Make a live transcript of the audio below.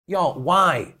Y'all,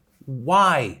 why?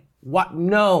 Why? What?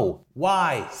 No.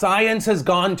 Why? Science has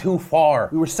gone too far.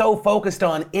 We were so focused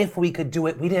on if we could do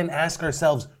it, we didn't ask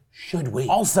ourselves, should we?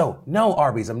 Also, no,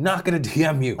 Arby's, I'm not gonna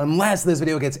DM you unless this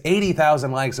video gets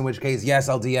 80,000 likes, in which case, yes,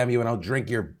 I'll DM you and I'll drink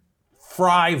your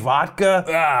fry vodka.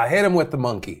 Hit him with the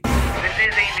monkey. This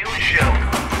is a news show.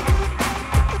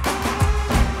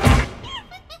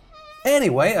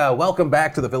 Anyway, welcome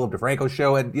back to the Philip DeFranco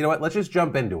Show, and you know what, let's just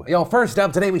jump into it. Y'all, first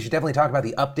up, today we should definitely talk about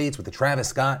the updates with the Travis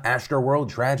Scott Astroworld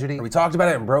tragedy. We talked about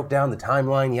it and broke down the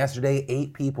timeline yesterday.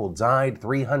 8 people died,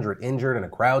 300 injured in a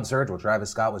crowd surge while Travis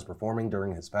Scott was performing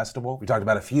during his festival. We talked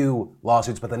about a few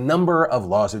lawsuits, but the number of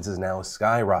lawsuits is now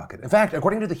skyrocketed. In fact,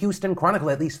 according to the Houston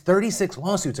Chronicle, at least 36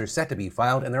 lawsuits are set to be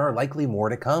filed, and there are likely more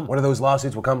to come. One of those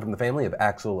lawsuits will come from the family of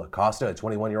Axel Acosta, a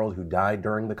 21-year-old who died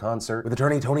during the concert, with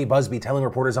attorney Tony Busby telling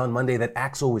reporters on Monday that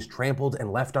Axel was trampled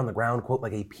and left on the ground, quote,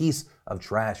 like a piece of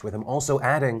trash, with him also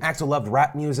adding, Axel loved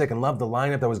rap music and loved the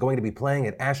lineup that was going to be playing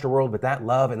at Astroworld, but that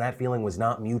love and that feeling was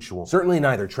not mutual. Certainly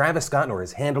neither Travis Scott nor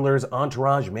his handlers,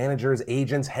 entourage, managers,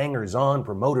 agents, hangers-on,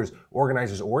 promoters,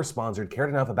 organizers, or sponsored cared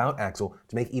enough about Axel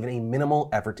to make even a minimal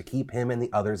effort to keep him and the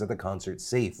others at the concert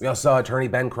safe. We also saw attorney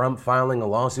Ben Crump filing a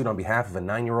lawsuit on behalf of a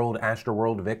 9-year-old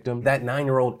Astroworld victim. That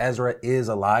 9-year-old Ezra is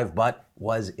alive, but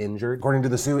was injured. According to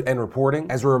the suit and reporting,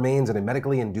 Ezra remains in a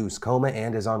medically induced coma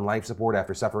and is on life support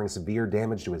after suffering severe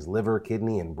damage to his liver,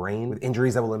 kidney, and brain, with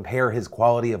injuries that will impair his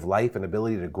quality of life and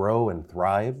ability to grow and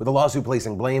thrive. With the lawsuit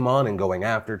placing blame on and going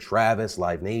after Travis,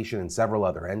 Live Nation, and several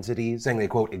other entities, saying they,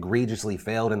 quote, egregiously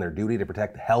failed in their duty to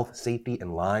protect the health, safety,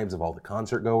 and lives of all the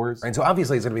concert goers. And so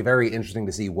obviously it's going to be very interesting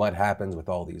to see what happens with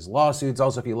all these lawsuits.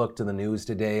 Also, if you look to the news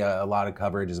today, a lot of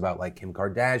coverage is about like Kim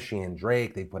Kardashian,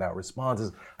 Drake, they put out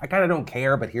responses. I kind of don't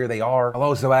care, but here they are. I'll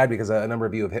also add, because a number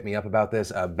of you have hit me up about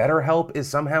this, BetterHelp is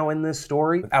somehow in this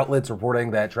story, with outlets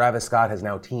reporting that Travis Scott has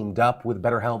now teamed up with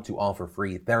BetterHelp to offer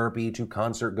free therapy to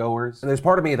concert goers. And there's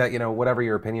part of me that, you know, whatever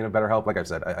your opinion of BetterHelp, like I've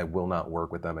said, I will not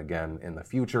work with them again in the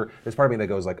future. There's part of me that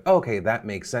goes like, okay, that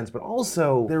makes sense, but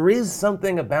also there is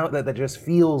something about that that just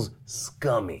feels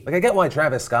scummy. Like, I get why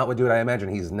Travis Scott would do it. I imagine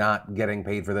he's not getting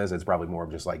paid for this. It's probably more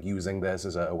of just like using this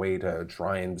as a way to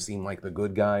try and seem like the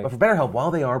good guy. But for BetterHelp,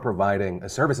 while they are providing a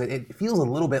service, it feels a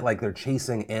little bit like they're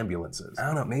chasing ambulances. I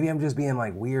don't know, maybe I'm just being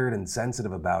like weird and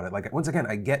sensitive about it. Like, once again,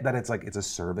 I get that it's a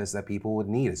service that people would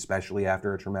need, especially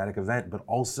after a traumatic event, but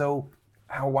also,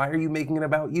 why are you making it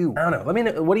about you? I don't know. Let me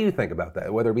know, what do you think about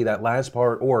that? Whether it be that last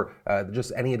part or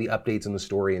just any of the updates in the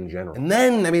story in general. And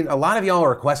then, I mean, a lot of y'all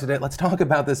requested it. Let's talk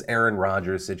about this Aaron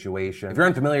Rodgers situation. If you're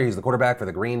unfamiliar, he's the quarterback for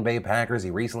the Green Bay Packers. He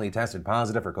recently tested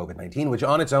positive for COVID-19, which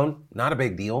on its own, not a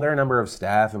big deal. There are a number of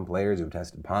staff and players who've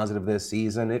tested positive this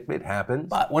season. It happens.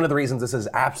 But one of the reasons this is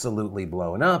absolutely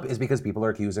blown up is because people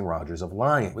are accusing Rodgers of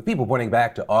lying. With people pointing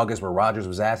back to August, where Rodgers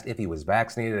was asked if he was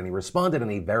vaccinated, and he responded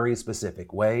in a very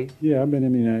specific way. Yeah, I've been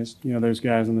immunized. You know, there's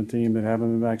guys on the team that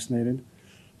haven't been vaccinated.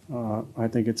 I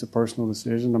think it's a personal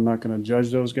decision. I'm not going to judge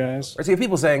those guys. I see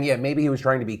people saying, yeah, maybe he was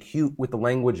trying to be cute with the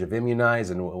language of immunize,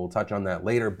 and we'll touch on that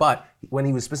later. But when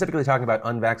he was specifically talking about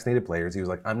unvaccinated players, he was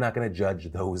like, I'm not going to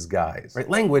judge those guys. Right?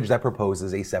 Language that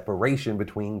proposes a separation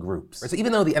between groups. Right? So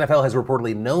even though the NFL has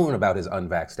reportedly known about his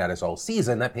unvax status all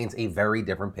season, that paints a very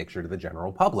different picture to the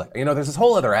general public. You know, there's this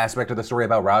whole other aspect of the story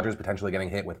about Rodgers potentially getting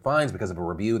hit with fines because of a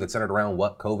review that centered around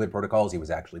what COVID protocols he was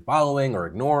actually following or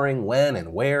ignoring, when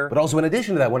and where. But also, in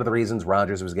addition to that, one of the reasons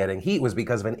Rodgers was getting heat was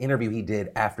because of an interview he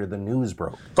did after the news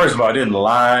broke. First of all, I didn't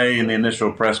lie in the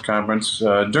initial press conference.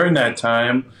 During that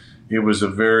time, it was a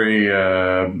very,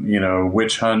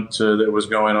 witch hunt that was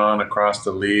going on across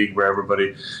the league, where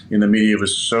everybody in the media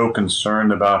was so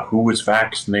concerned about who was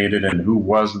vaccinated and who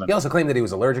wasn't. He also claimed that he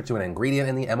was allergic to an ingredient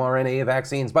in the mRNA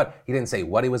vaccines, but he didn't say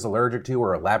what he was allergic to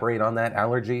or elaborate on that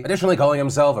allergy. Additionally, calling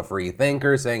himself a free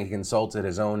thinker, saying he consulted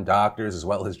his own doctors as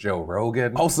well as Joe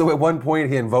Rogan. Also, at one point,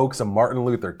 he invokes a Martin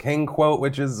Luther King quote,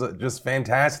 which is just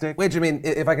fantastic. Which, I mean,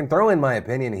 if I can throw in my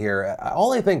opinion here,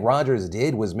 all I think Rodgers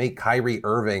did was make Kyrie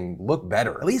Irving look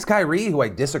better. At least Kyrie, who I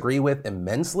disagree with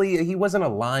immensely, he wasn't a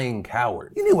lying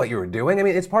coward. You knew what you were doing. I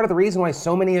mean, it's part of the reason why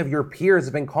so many of your peers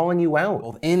have been calling you out,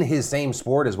 both in his same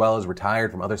sport as well as retired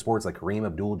from other sports like Kareem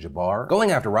Abdul-Jabbar. Going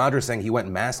after Rodgers, saying he went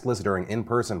maskless during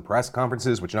in-person press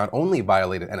conferences, which not only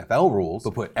violated NFL rules,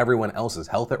 but put everyone else's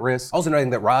health at risk. Also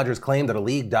noting that Rodgers claimed that a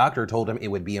league doctor told him it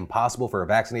would be impossible for a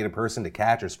vaccinated person to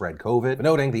catch or spread COVID. But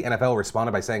noting the NFL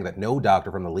responded by saying that no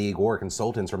doctor from the league or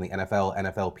consultants from the NFL,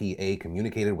 NFLPA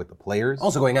communicated with with the players.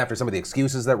 Also going after some of the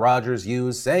excuses that Rodgers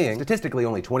used, saying statistically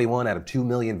only 21 out of 2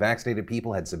 million vaccinated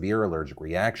people had severe allergic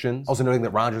reactions. Also noting that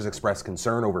Rodgers expressed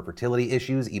concern over fertility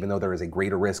issues, even though there is a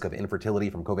greater risk of infertility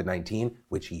from COVID-19,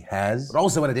 which he has. But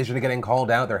also, in addition to getting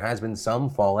called out, there has been some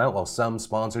fallout, while some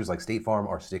sponsors like State Farm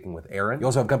are sticking with Aaron. You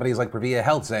also have companies like Previa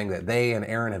Health saying that they and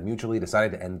Aaron have mutually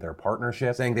decided to end their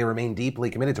partnership, saying they remain deeply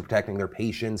committed to protecting their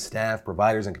patients, staff,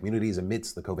 providers, and communities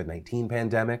amidst the COVID-19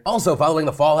 pandemic. Also, following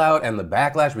the fallout and the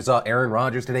backlash, we saw Aaron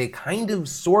Rodgers today kind of,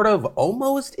 sort of,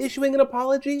 almost issuing an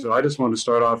apology. So I just wanted to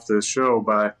start off this show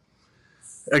by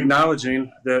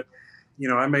acknowledging that,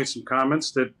 I made some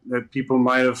comments that people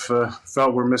might have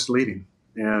felt were misleading.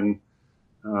 And,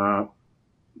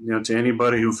 to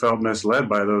anybody who felt misled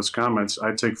by those comments,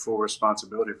 I take full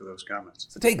responsibility for those comments.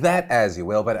 So take that as you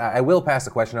will, but I will pass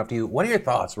the question off to you. What are your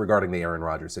thoughts regarding the Aaron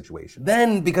Rodgers situation?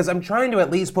 Then, because I'm trying to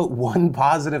at least put one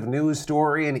positive news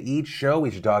story in each show, we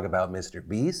should talk about Mr.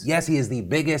 Beast. Yes, he is the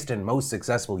biggest and most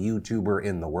successful YouTuber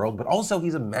in the world, but also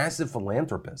he's a massive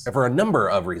philanthropist. And for a number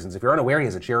of reasons. If you're unaware, he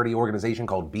has a charity organization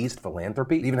called Beast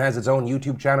Philanthropy. It even has its own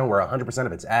YouTube channel where 100%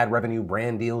 of its ad revenue,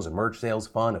 brand deals, and merch sales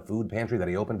fund a food pantry that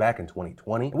he opened back in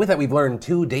 2020. And with that, we've learned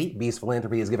to date, Beast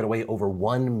Philanthropy has given away over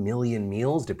 1 million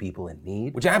meals to people in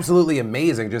need, which is absolutely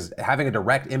amazing, just having a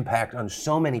direct impact on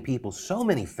so many people, so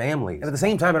many families. And at the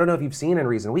same time, I don't know if you've seen in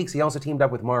recent weeks, he also teamed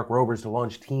up with Mark Rodgers to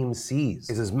launch Team Seas.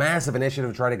 It's this massive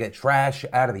initiative to try to get trash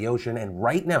out of the ocean, and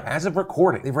right now, as of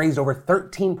recording, they've raised over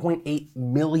 $13.8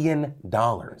 million.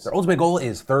 Their ultimate goal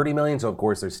is $30 million, so of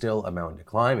course there's still a mountain to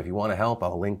climb. If you want to help,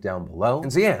 I'll link down below.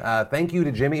 And so yeah, thank you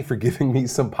to Jimmy for giving me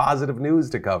some positive news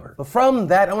to cover. But from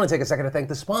that, I want to take a second to thank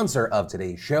the sponsor of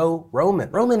today's show, Roman.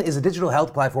 Roman is a digital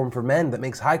health platform for men that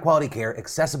makes high-quality care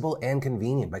accessible and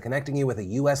convenient by connecting you with a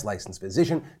U.S. licensed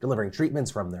physician, delivering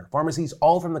treatments from their pharmacies,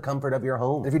 all from the comfort of your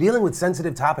home. And if you're dealing with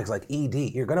sensitive topics like ED,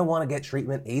 you're going to want to get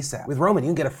treatment ASAP. With Roman, you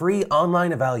can get a free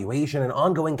online evaluation and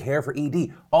ongoing care for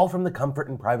ED, all from the comfort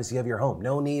and privacy of your home.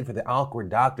 No need for the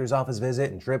awkward doctor's office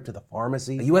visit and trip to the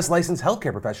pharmacy. A U.S. licensed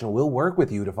healthcare professional will work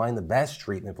with you to find the best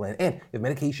treatment plan, and if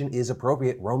medication is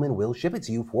appropriate, Roman will ship it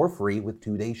to you for free with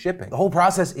 2-day shipping. The whole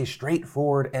process is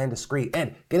straightforward and discreet,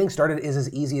 and getting started is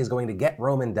as easy as going to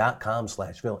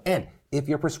getroman.com/Phil. And if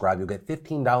you're prescribed, you'll get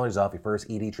 $15 off your first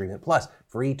ED treatment plus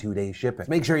free 2-day shipping. So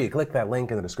make sure you click that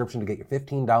link in the description to get your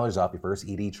 $15 off your first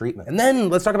ED treatment. And then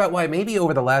let's talk about why maybe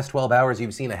over the last 12 hours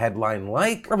you've seen a headline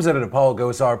like Representative Paul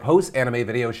Gosar posts anime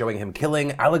video showing him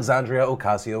killing Alexandria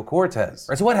Ocasio-Cortez.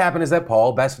 Right, so what happened is that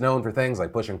Paul, best known for things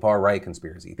like pushing far-right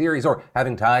conspiracy theories or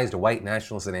having ties to white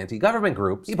nationalist and anti-government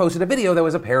groups, he posted a video that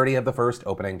was a parody of the first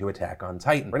opening to Attack on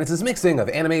Titan. And it's this mixing of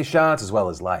anime shots as well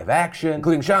as live action,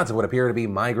 including shots of what appear to be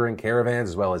migrant caravans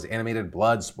as well as animated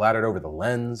blood splattered over the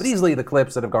lens. But easily the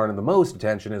clips that have garnered the most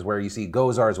attention is where you see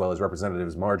Gosar as well as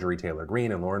Representatives Marjorie Taylor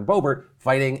Greene and Lauren Boebert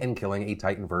fighting and killing a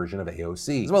Titan version of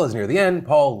AOC. As well as near the end,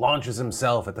 Paul launches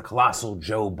himself at the colossal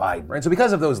Joe Biden. Right, so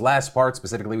because of those last parts,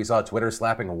 specifically we saw Twitter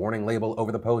slapping a warning label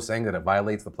over the post saying that it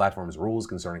violates the platform's rules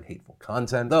concerning hateful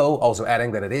content, though also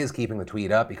adding that it is keeping the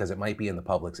tweet up because it might be in the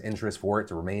public's interest for it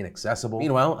to remain accessible.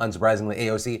 Meanwhile, unsurprisingly,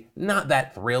 AOC not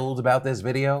that thrilled about this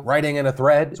video, writing in a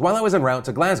thread, "So while I was en route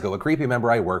to Glasgow, a creepy member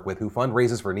I work with who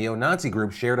fundraises for neo-Nazi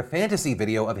groups shared a fantasy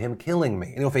video of him killing me.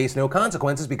 And he'll face no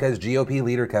consequences because GOP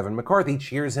leader Kevin McCarthy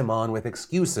cheers him on with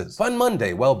excuses. Fun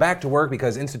Monday, well, back to work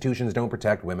because institutions don't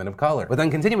protect women of color." But then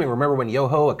continuing, remember when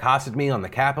Yoho accosted me on the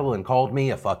Capitol and called me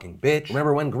a fucking bitch?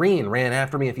 Remember when Green ran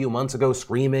after me a few months ago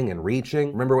screaming and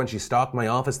reaching? Remember when she stalked my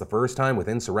office the first time with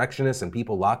insurrectionists and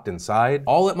people locked inside?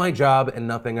 All at my job and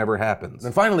nothing ever happens.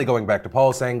 And finally going back to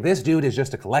Paul saying, "This dude is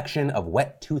just a collection of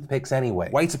wet toothpicks anyway.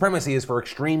 White supremacy is for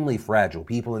extremely fragile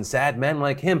people and sad men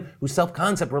like him whose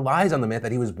self-concept relies on the myth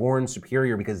that he was born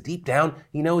superior because deep down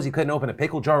he knows he couldn't open a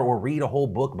pickle jar or read a whole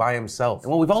book by himself." And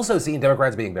while we've also seen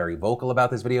Democrats being very vocal about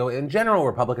this video, in general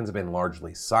Republicans have been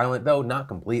largely silent, though not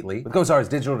completely, with Gosar's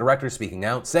digital director speaking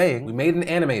out saying, "We made an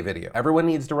anime video. Everyone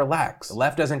needs to relax. The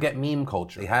left doesn't get meme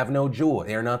culture. They have no joy.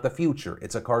 They are not the future.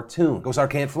 It's a cartoon. Gosar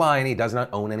can't fly and he does not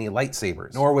own any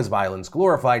lightsabers. Nor was violence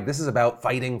glorified. This is about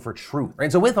fighting for truth."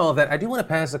 Right, so with all of that, I do want to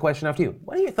pass the question off to you.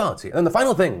 What are your thoughts here? And then the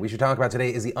final thing we should talk about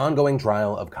today is the ongoing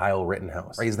trial of Kyle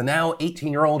Rittenhouse. Right, he's the now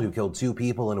 18-year-old who killed 2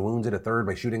 people and wounded a third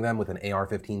by shooting them with an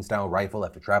AR-15 style rifle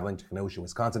after traveling to Kenosha,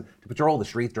 Wisconsin to patrol the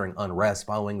streets during unrest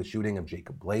following the shooting of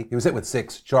Jacob Blake. He was hit with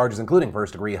 6 charges, including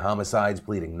first-degree homicides,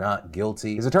 pleading not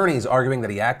guilty. His attorney is arguing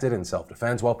that he acted in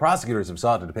self-defense, while prosecutors have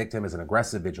sought to depict him as an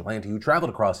aggressive vigilante who traveled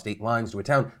across state lines to a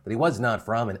town that he was not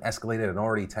from and escalated an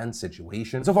already tense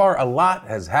situation. So far, a lot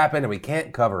has happened and we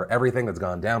can't cover everything that's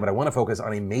gone down, but I want to focus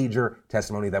on a major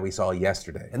testimony that we saw saw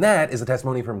yesterday. And that is the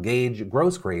testimony from Gage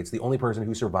Grosskreutz, the only person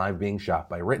who survived being shot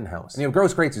by Rittenhouse. And you have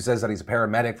Grosskreutz, who says that he's a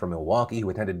paramedic from Milwaukee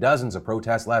who attended dozens of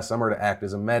protests last summer to act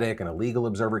as a medic and a legal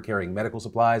observer carrying medical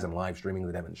supplies and live streaming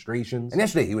the demonstrations. And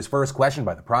yesterday, he was first questioned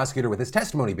by the prosecutor, with his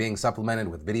testimony being supplemented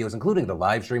with videos, including the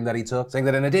live stream that he took, saying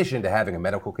that in addition to having a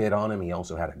medical kit on him, he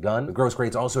also had a gun. With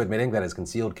Grosskreutz also admitting that his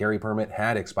concealed carry permit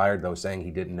had expired, though saying he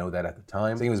didn't know that at the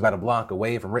time. Saying he was about a block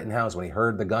away from Rittenhouse when he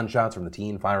heard the gunshots from the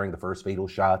teen firing the first fatal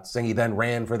shots. Saying he then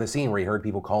ran for the scene where he heard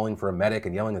people calling for a medic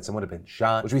and yelling that someone had been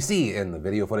shot, which we see in the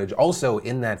video footage. Also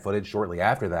in that footage, shortly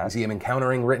after that, we see him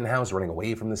encountering Rittenhouse, running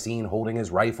away from the scene, holding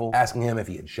his rifle, asking him if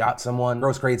he had shot someone.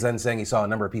 Grosskreutz then saying he saw a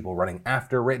number of people running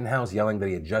after Rittenhouse, yelling that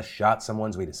he had just shot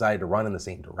someone, so he decided to run in the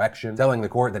same direction. Telling the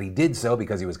court that he did so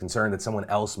because he was concerned that someone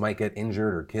else might get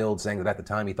injured or killed, saying that at the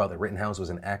time he thought that Rittenhouse was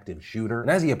an active shooter.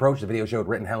 And as he approached, the video showed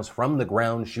Rittenhouse from the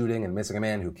ground shooting and missing a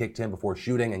man who kicked him before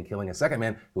shooting and killing a second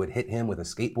man who had hit him with a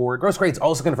skateboard. Grosskreutz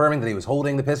also confirming that he was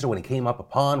holding the pistol when he came up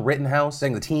upon Rittenhouse,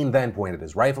 saying the teen then pointed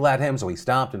his rifle at him, so he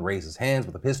stopped and raised his hands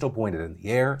with the pistol pointed in the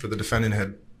air. For the defendant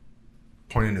had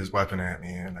pointed his weapon at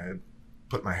me and I had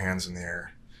put my hands in the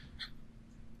air.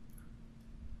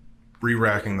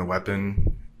 Re-racking the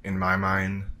weapon, in my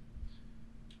mind,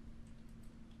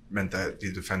 meant that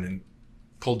the defendant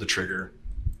pulled the trigger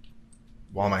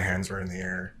while my hands were in the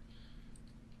air,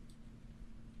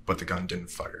 but the gun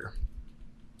didn't fire.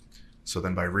 So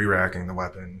then by re-racking the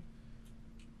weapon,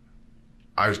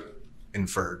 I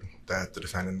inferred that the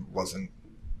defendant wasn't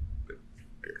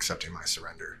accepting my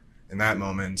surrender. In that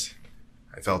moment,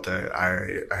 I felt that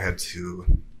I had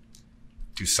to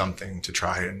do something to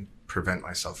try and prevent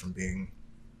myself from being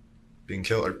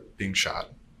killed or being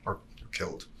shot or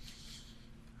killed.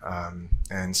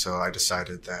 And so I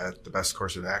decided that the best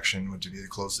course of action would be to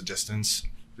close the distance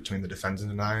between the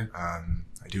defendant and I.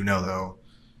 I do know, though,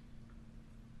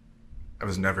 I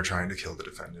was never trying to kill the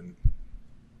defendant.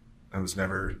 That was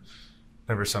never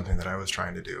something that I was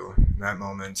trying to do. In that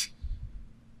moment,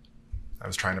 I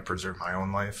was trying to preserve my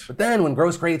own life. But then when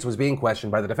Grosskreutz was being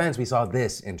questioned by the defense, we saw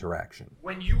this interaction.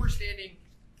 When you were standing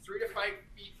 3 to 5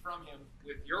 feet from him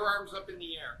with your arms up in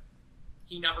the air,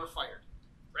 he never fired,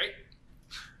 right?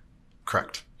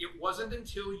 Correct. It wasn't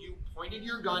until you pointed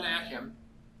your gun at him,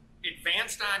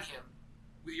 advanced on him,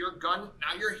 with your gun,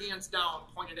 now your hands down,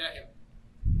 pointed at him,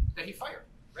 that he fired,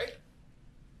 right?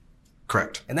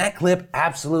 Correct. And that clip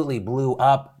absolutely blew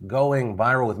up, going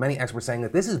viral, with many experts saying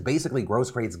that this is basically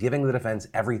Grosskreutz giving the defense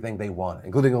everything they wanted,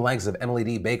 including the likes of Emily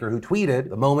D. Baker, who tweeted,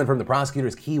 "The moment from the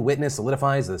prosecutor's key witness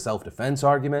solidifies the self-defense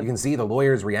argument." You can see the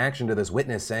lawyer's reaction to this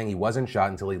witness saying he wasn't shot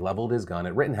until he leveled his gun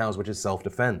at Rittenhouse, which is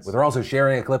self-defense. With her also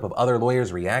sharing a clip of other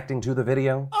lawyers reacting to the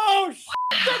video. Oh,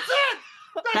 that's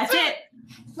it! That's it!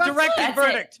 Directed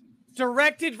verdict.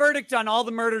 Directed verdict on all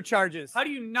the murder charges. How do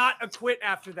you not acquit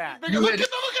after that? Look at Big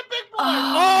Boy!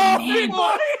 Oh, Big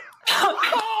Boy!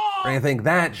 And I think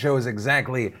that shows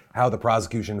exactly how the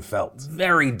prosecution felt.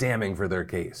 Very damning for their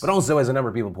case. But also, as a number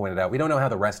of people pointed out, we don't know how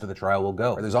the rest of the trial will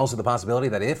go. There's also the possibility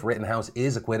that if Rittenhouse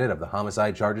is acquitted of the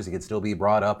homicide charges, he could still be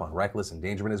brought up on reckless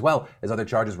endangerment, as well as other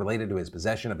charges related to his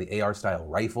possession of the AR-style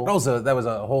rifle. But also, that was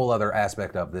a whole other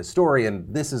aspect of this story,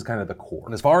 and this is kind of the core.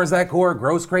 And as far as that core,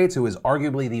 Grosskreutz, who is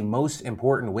arguably the most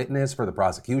important witness for the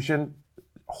prosecution,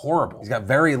 horrible. He's got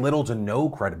very little to no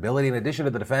credibility. In addition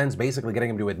to the defense basically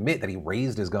getting him to admit that he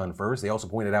raised his gun first, they also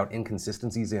pointed out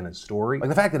inconsistencies in his story. Like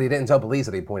the fact that he didn't tell police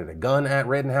that he pointed a gun at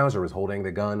Rittenhouse or was holding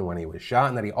the gun when he was shot,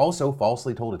 and that he also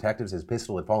falsely told detectives his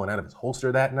pistol had fallen out of his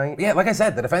holster that night. But yeah, like I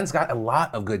said, the defense got a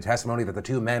lot of good testimony that the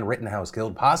two men Rittenhouse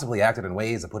killed possibly acted in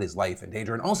ways that put his life in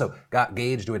danger, and also got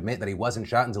Gage to admit that he wasn't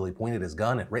shot until he pointed his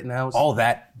gun at Rittenhouse. All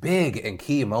that big and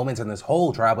key moments in this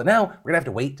whole trial, but now we're gonna have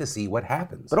to wait to see what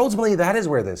happens. But ultimately, that is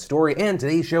where this story and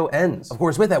today's show ends. Of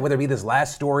course, with that, whether it be this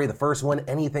last story, the first one,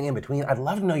 anything in between, I'd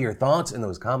love to know your thoughts in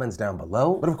those comments down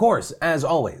below. But of course, as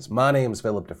always, my name's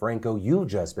Philip DeFranco. You've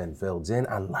just been filled in.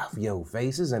 I love yo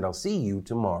faces, and I'll see you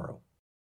tomorrow.